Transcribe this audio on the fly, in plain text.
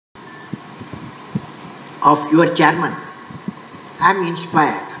of your chairman, I am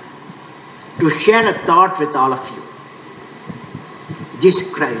inspired to share a thought with all of you. This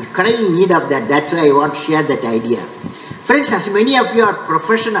crying need of that, that's why I want to share that idea. Friends, as many of you are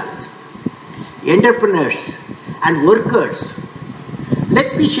professionals, entrepreneurs and workers,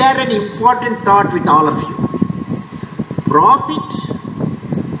 let me share an important thought with all of you. Profit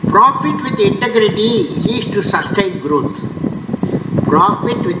with integrity leads to sustained growth.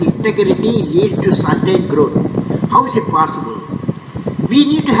 Profit with integrity leads to sustained growth. How is it possible? We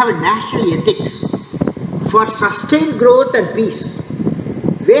need to have a national ethics for sustained growth and peace.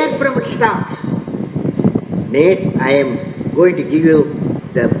 Where from it starts? Nate, I am going to give you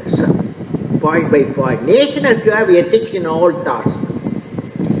the point by point. Nation has to have ethics in all tasks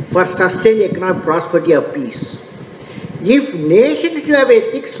for sustained economic prosperity or peace. If nations to have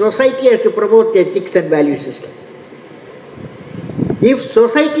ethics, society has to promote ethics and value system. If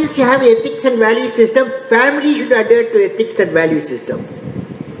societies have ethics and value system, families should adhere to ethics and value system.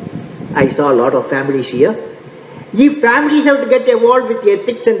 I saw a lot of families here. If families have to get involved with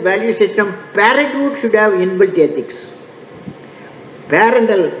ethics and value system, parenthood should have inbuilt ethics.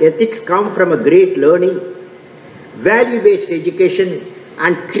 Parental ethics come from a great learning, value-based education,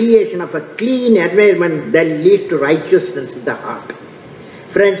 and creation of a clean environment that leads to righteousness in the heart.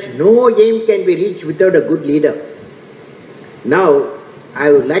 Friends, no aim can be reached without a good leader. Now,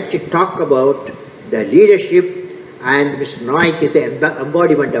 I would like to talk about the leadership, and Mr. Naiks is the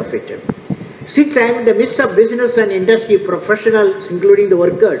embodiment of it. Since I am in the midst of business and industry professionals, including the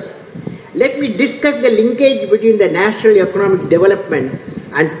workers, let me discuss the linkage between the national economic development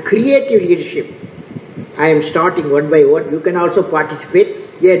and creative leadership. I am starting one by one. You can also participate.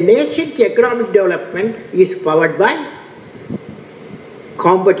 A nation's economic development is powered by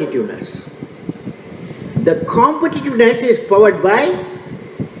competitiveness. The competitiveness is powered by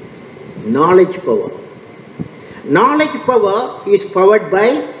knowledge power. Knowledge power is powered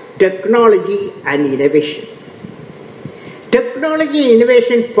by technology and innovation. Technology and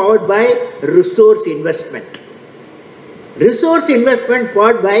innovation powered by resource investment. Resource investment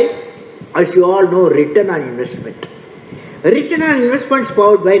powered by, as you all know, return on investment. Return on investment is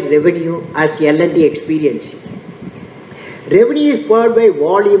powered by revenue, as L&D experience. Revenue is powered by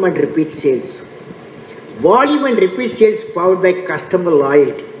volume and repeat sales. Volume and repeat sales powered by customer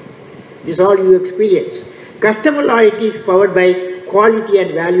loyalty. This is all you experience. Customer loyalty is powered by quality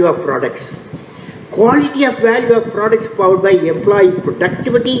and value of products. Quality of value of products powered by employee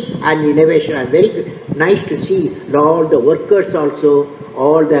productivity and innovation. And very nice to see all the workers also,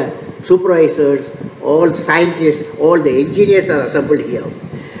 all the supervisors, all scientists, all the engineers are assembled here.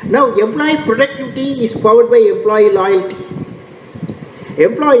 Now, employee productivity is powered by employee loyalty.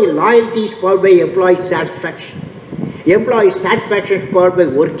 Employee loyalty is powered by employee satisfaction. Employee satisfaction is powered by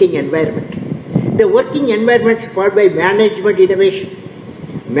working environment. The working environment is powered by management innovation.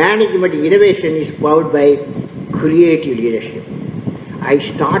 Management innovation is powered by creative leadership. I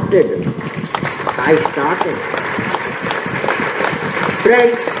started.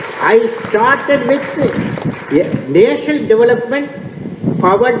 Friends, I started with national development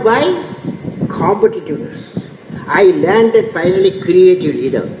powered by competitiveness. I landed finally creative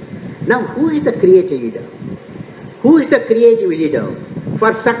leader. Now, who is the creative leader? Who is the creative leader?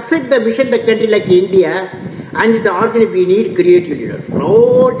 For success, the vision, the country like India and its organ, we need creative leaders.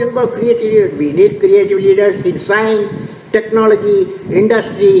 Oh, creative leaders. We need creative leaders in science, technology,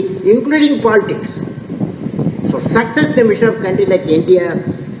 industry, including politics. For success, the mission of country like India,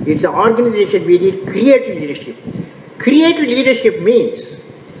 it's an organization, we need creative leadership. Creative leadership means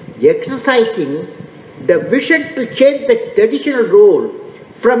exercising the vision to change the traditional role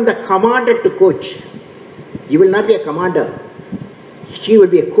from the commander to coach. You will not be a commander. She will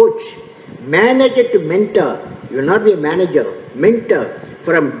be a coach. Manager to mentor. You will not be a manager. Mentor.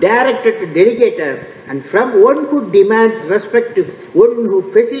 From director to delegator. And from one who demands respect to one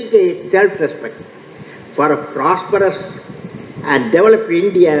who facilitates self-respect. For a prosperous and developed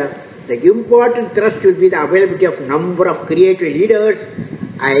India, the important thrust will be the availability of number of creative leaders.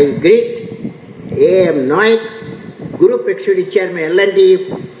 I greet A.M. Naiks, Group Executive Chairman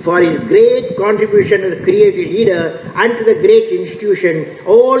L&D, for his great contribution as a creative leader and to the great institution.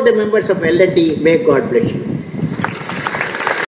 All the members of L&D, may God bless you.